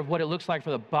picture of what it looks like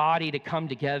for the body to come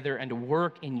together and to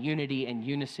work in unity and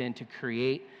unison to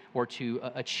create or to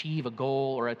achieve a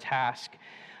goal or a task,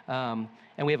 and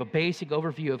we have a basic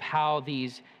overview of how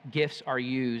these gifts are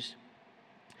used,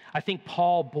 I think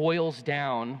Paul boils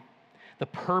down the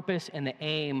purpose and the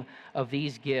aim of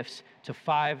these gifts to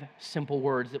 5 simple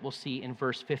words that we'll see in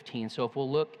verse 15. So if we'll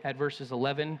look at verses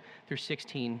 11 through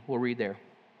 16, we'll read there.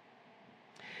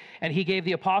 And he gave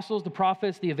the apostles, the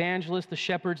prophets, the evangelists, the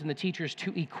shepherds, and the teachers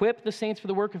to equip the saints for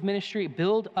the work of ministry,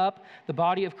 build up the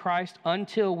body of Christ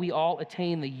until we all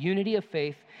attain the unity of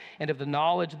faith and of the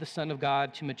knowledge of the Son of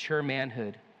God, to mature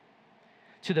manhood,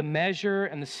 to the measure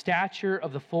and the stature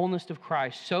of the fullness of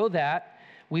Christ, so that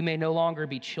we may no longer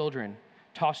be children,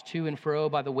 tossed to and fro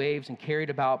by the waves and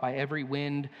carried about by every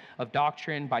wind of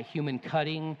doctrine, by human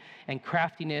cunning and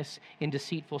craftiness in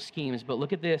deceitful schemes. But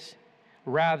look at this.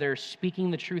 Rather,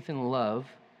 speaking the truth in love,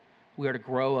 we are to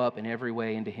grow up in every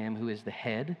way into him who is the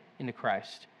head, into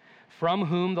Christ, from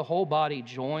whom the whole body,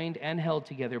 joined and held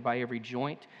together by every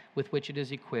joint with which it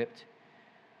is equipped,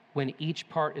 when each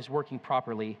part is working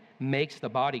properly, makes the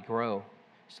body grow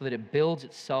so that it builds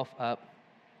itself up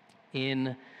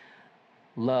in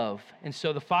love. And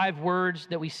so the 5 words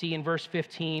that we see in verse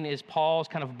 15 is Paul's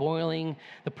kind of boiling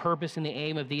the purpose and the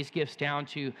aim of these gifts down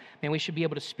to, man, we should be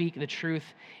able to speak the truth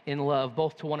in love,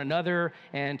 both to one another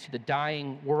and to the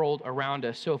dying world around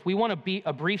us. So if we want to be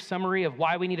a brief summary of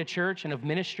why we need a church and of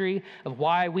ministry, of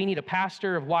why we need a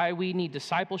pastor, of why we need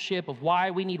discipleship, of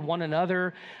why we need one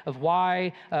another, of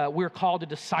why we're called to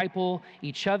disciple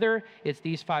each other, it's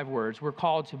these 5 words. We're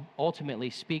called to ultimately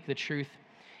speak the truth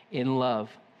in love.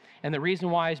 And the reason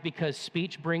why is because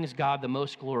speech brings God the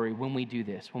most glory when we do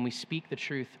this, when we speak the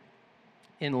truth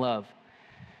in love.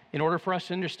 In order for us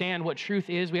to understand what truth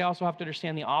is, we also have to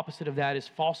understand the opposite of that is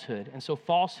falsehood. And so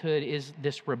falsehood is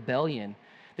this rebellion.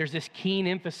 There's this keen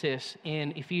emphasis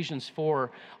in Ephesians 4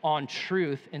 on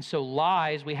truth. And so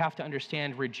lies, we have to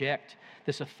understand, reject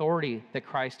this authority that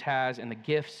Christ has and the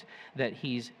gifts that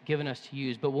he's given us to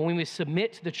use. But when we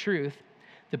submit to the truth,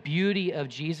 the beauty of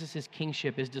Jesus'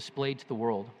 kingship is displayed to the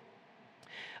world.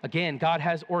 Again, God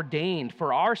has ordained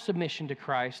for our submission to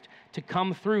Christ to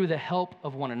come through the help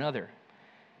of one another.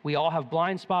 We all have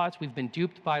blind spots. We've been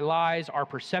duped by lies. Our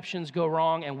perceptions go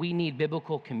wrong, and we need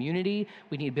biblical community.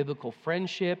 We need biblical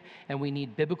friendship, and we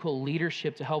need biblical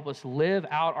leadership to help us live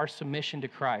out our submission to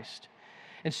Christ.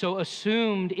 And so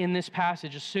assumed in this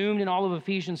passage, assumed in all of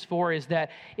Ephesians 4, is that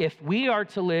if we are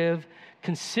to live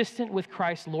consistent with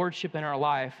Christ's lordship in our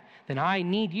life, then I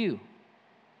need you,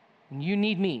 and you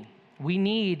need me. We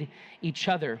need each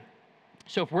other.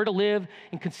 So if we're to live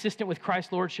and consistent with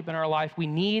Christ's lordship in our life, we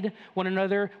need one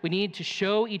another. We need to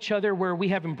show each other where we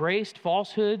have embraced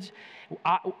falsehoods.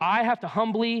 I have to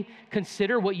humbly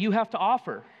consider what you have to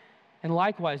offer, and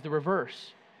likewise the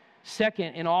reverse.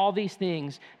 Second, in all these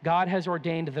things, God has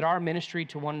ordained that our ministry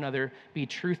to one another be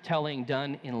truth-telling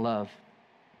done in love.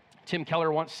 Tim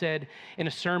Keller once said in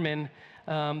a sermon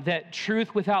that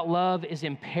truth without love is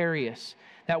imperious.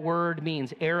 That word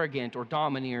means arrogant or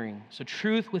domineering. So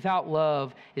truth without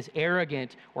love is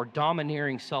arrogant or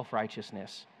domineering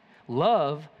self-righteousness.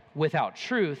 Love without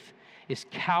truth is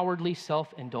cowardly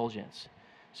self-indulgence.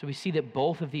 So we see that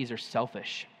both of these are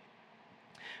selfish.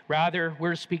 Rather,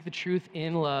 we're to speak the truth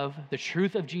in love, the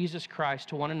truth of Jesus Christ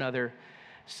to one another.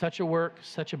 Such a work,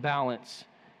 such a balance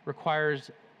requires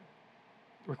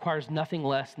nothing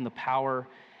less than the power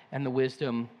and the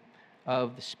wisdom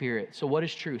of the Spirit. So what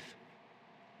is truth?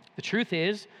 The truth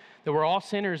is that we're all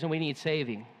sinners and we need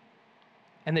saving.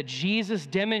 And that Jesus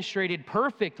demonstrated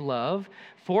perfect love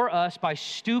for us by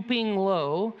stooping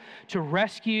low to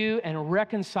rescue and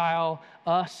reconcile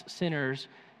us sinners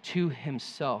to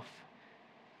himself.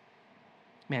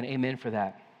 Man, amen for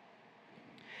that.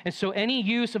 And so any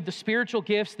use of the spiritual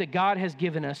gifts that God has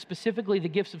given us, specifically the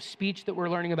gifts of speech that we're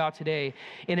learning about today,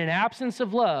 in an absence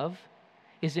of love,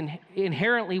 is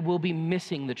inherently will be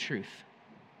missing the truth.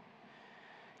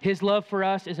 His love for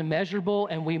us is immeasurable,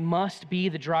 and we must be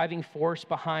the driving force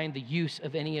behind the use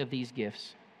of any of these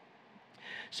gifts.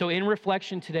 So in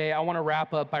reflection today, I want to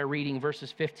wrap up by reading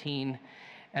verses 15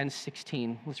 and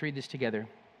 16. Let's read this together.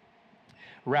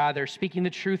 Rather, speaking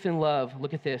the truth in love,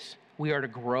 look at this, we are to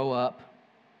grow up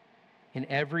in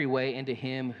every way into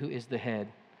him who is the head,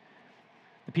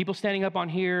 The people standing up on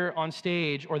here on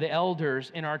stage, or the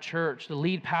elders in our church, the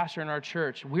lead pastor in our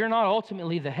church, we're not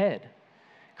ultimately the head.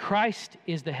 Christ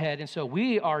is the head, and so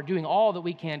we are doing all that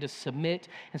we can to submit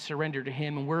and surrender to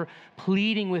him, and we're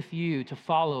pleading with you to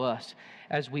follow us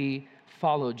as we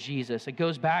follow Jesus. It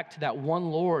goes back to that one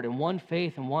Lord and one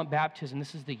faith and one baptism.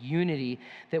 This is the unity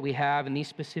that we have, and these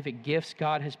specific gifts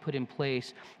God has put in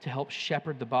place to help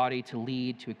shepherd the body, to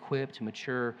lead, to equip, to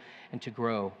mature, and to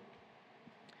grow.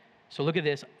 So look at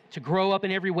this. To grow up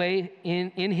in every way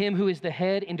in him who is the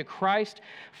head, into Christ,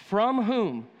 from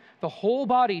whom the whole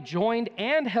body, joined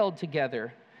and held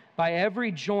together by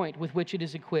every joint with which it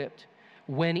is equipped,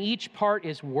 when each part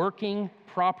is working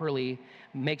properly,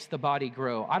 makes the body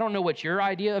grow. I don't know what your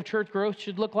idea of church growth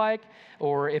should look like,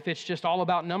 or if it's just all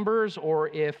about numbers, or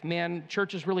if, man,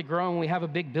 church is really growing, we have a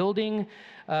big building.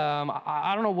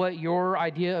 I don't know what your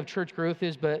idea of church growth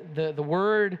is, but the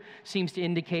word seems to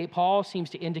indicate, Paul seems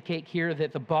to indicate here,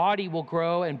 that the body will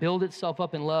grow and build itself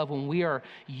up in love when we are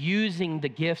using the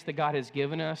gifts that God has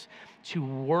given us to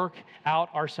work out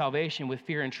our salvation with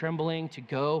fear and trembling, to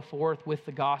go forth with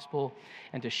the gospel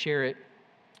and to share it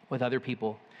with other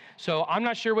people. So I'm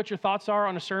not sure what your thoughts are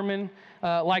on a sermon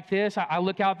like this. I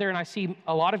look out there and I see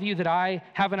a lot of you that I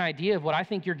have an idea of what I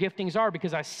think your giftings are,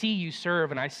 because I see you serve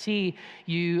and I see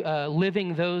you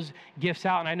living those gifts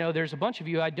out. And I know there's a bunch of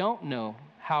you I don't know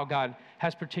how God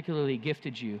has particularly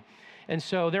gifted you. And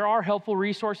so there are helpful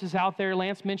resources out there.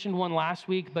 Lance mentioned one last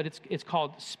week, but it's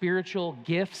called Spiritual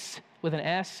Gifts with an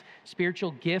S,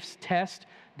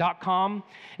 spiritualgiftstest.com.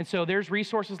 And so there's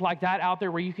resources like that out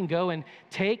there where you can go and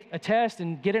take a test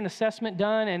and get an assessment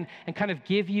done and kind of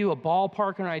give you a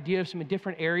ballpark or an idea of some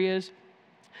different areas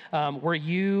where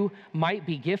you might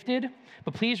be gifted.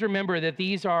 But please remember that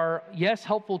these are, yes,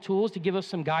 helpful tools to give us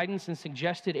some guidance and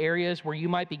suggested areas where you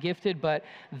might be gifted, but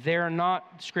they're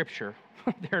not scripture.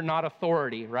 They're not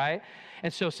authority, right?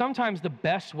 And so sometimes the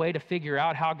best way to figure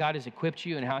out how God has equipped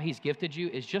you and how he's gifted you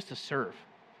is just to serve.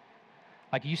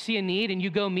 Like you see a need and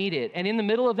you go meet it. And in the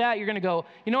middle of that, you're going to go,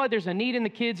 you know what, there's a need in the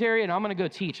kids area and I'm going to go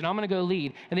teach and I'm going to go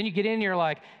lead. And then you get in and you're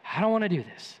like, I don't want to do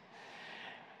this.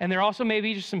 And there also may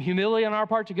be just some humility on our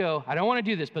part to go, I don't want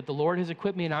to do this, but the Lord has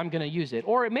equipped me and I'm going to use it.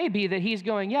 Or it may be that he's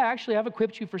going, yeah, actually I've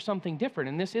equipped you for something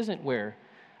different and this isn't where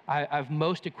I've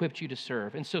most equipped you to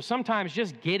serve. And so sometimes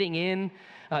just getting in,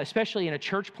 especially in a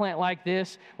church plant like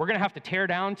this, we're going to have to tear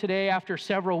down today after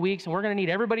several weeks, and we're going to need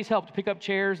everybody's help to pick up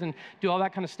chairs and do all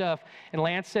that kind of stuff. And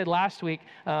Lance said last week,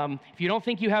 if you don't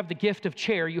think you have the gift of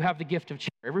chair, you have the gift of chair.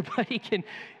 Everybody can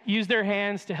use their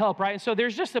hands to help, right? And so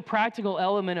there's just a practical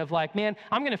element of like, man,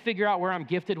 I'm going to figure out where I'm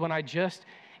gifted when I just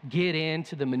get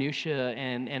into the minutia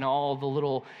and all the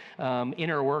little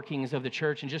inner workings of the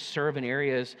church and just serve in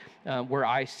areas where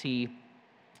I see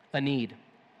a need.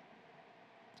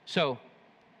 So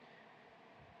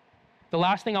the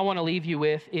last thing I want to leave you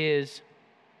with is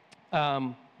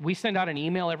we send out an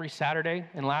email every Saturday,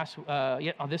 and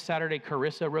on this Saturday,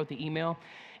 Carissa wrote the email.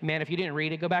 Man, if you didn't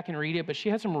read it, go back and read it. But she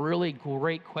had some really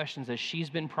great questions as she's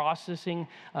been processing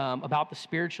about the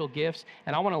spiritual gifts.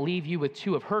 And I want to leave you with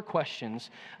two of her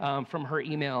questions from her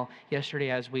email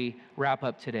yesterday as we wrap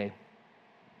up today.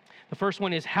 The first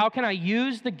one is, how can I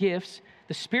use the gifts,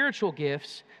 the spiritual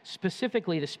gifts,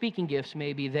 specifically the speaking gifts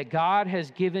maybe, that God has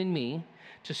given me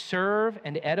to serve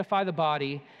and to edify the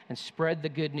body and spread the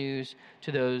good news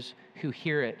to those who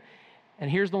hear it?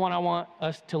 And here's the one I want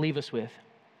us to leave us with.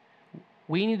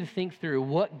 We need to think through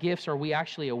what gifts are we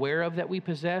actually aware of that we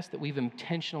possess, that we've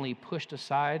intentionally pushed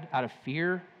aside out of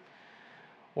fear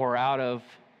or out of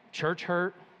church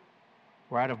hurt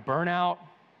or out of burnout.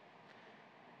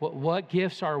 What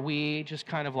gifts are we just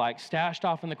kind of like stashed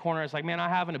off in the corner? It's like, man, I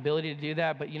have an ability to do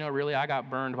that, but really I got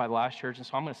burned by the last church, and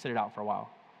so I'm going to sit it out for a while.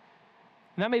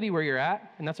 And that may be where you're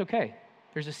at, and that's okay.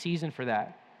 There's a season for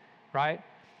that, right?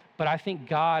 But I think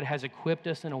God has equipped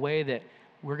us in a way that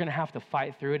we're going to have to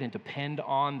fight through it and depend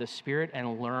on the Spirit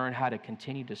and learn how to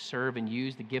continue to serve and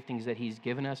use the giftings that he's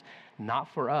given us,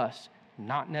 not for us,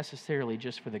 not necessarily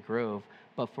just for the Grove,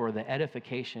 but for the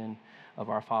edification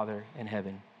of our Father in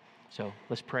heaven. So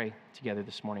let's pray together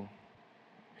this morning.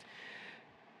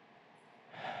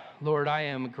 Lord, I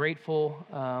am grateful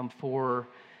for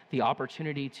the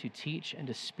opportunity to teach and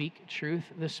to speak truth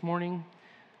this morning.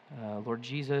 Lord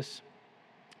Jesus,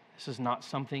 this is not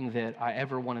something that I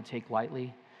ever want to take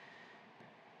lightly.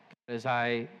 As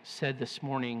I said this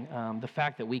morning, the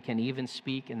fact that we can even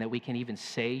speak and that we can even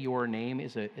say your name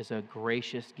is a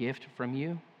gracious gift from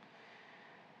you.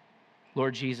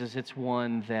 Lord Jesus, it's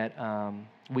one that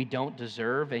we don't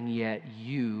deserve, and yet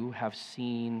you have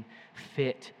seen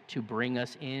fit to bring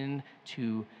us in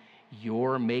to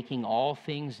your making all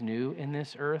things new in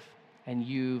this earth. and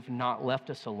you've not left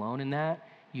us alone in that.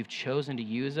 You've chosen to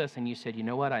use us, and you said, you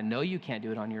know what, I know you can't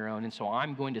do it on your own, and so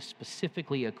I'm going to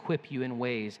specifically equip you in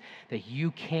ways that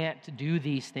you can't do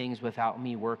these things without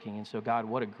me working. And so, God,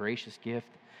 what a gracious gift.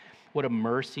 What a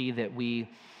mercy that we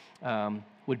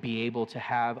would be able to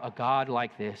have a God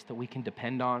like this that we can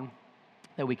depend on,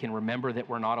 that we can remember that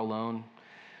we're not alone.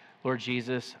 Lord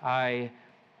Jesus, I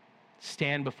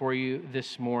stand before you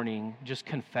this morning just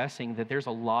confessing that there's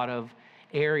a lot of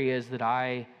areas that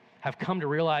I have come to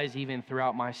realize even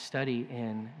throughout my study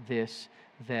in this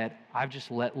that I've just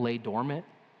let lay dormant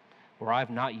or I've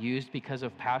not used because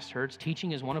of past hurts.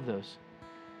 Teaching is one of those.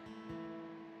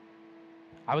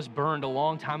 I was burned a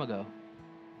long time ago.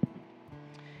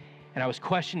 And I was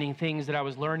questioning things that I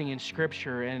was learning in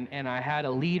Scripture, and I had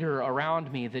a leader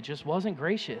around me that just wasn't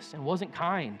gracious and wasn't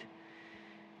kind.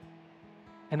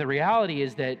 And the reality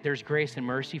is that there's grace and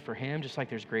mercy for him, just like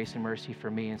there's grace and mercy for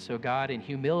me. And so, God, in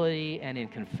humility and in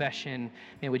confession,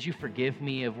 man, would you forgive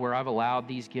me of where I've allowed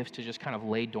these gifts to just kind of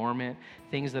lay dormant,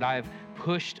 things that I've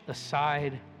pushed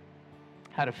aside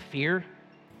out of fear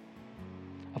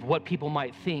of what people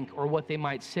might think or what they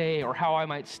might say or how I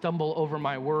might stumble over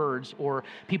my words or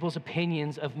people's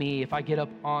opinions of me if I get up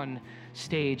on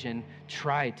stage and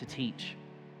try to teach.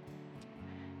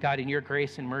 God, in your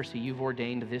grace and mercy, you've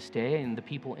ordained this day and the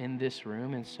people in this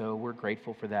room, and so we're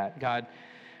grateful for that. God,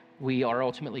 we are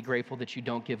ultimately grateful that you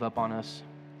don't give up on us,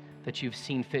 that you've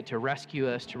seen fit to rescue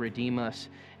us, to redeem us,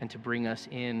 and to bring us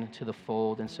into the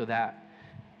fold, and so that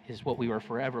is what we are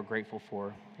forever grateful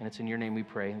for, and it's in your name we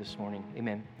pray this morning.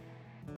 Amen.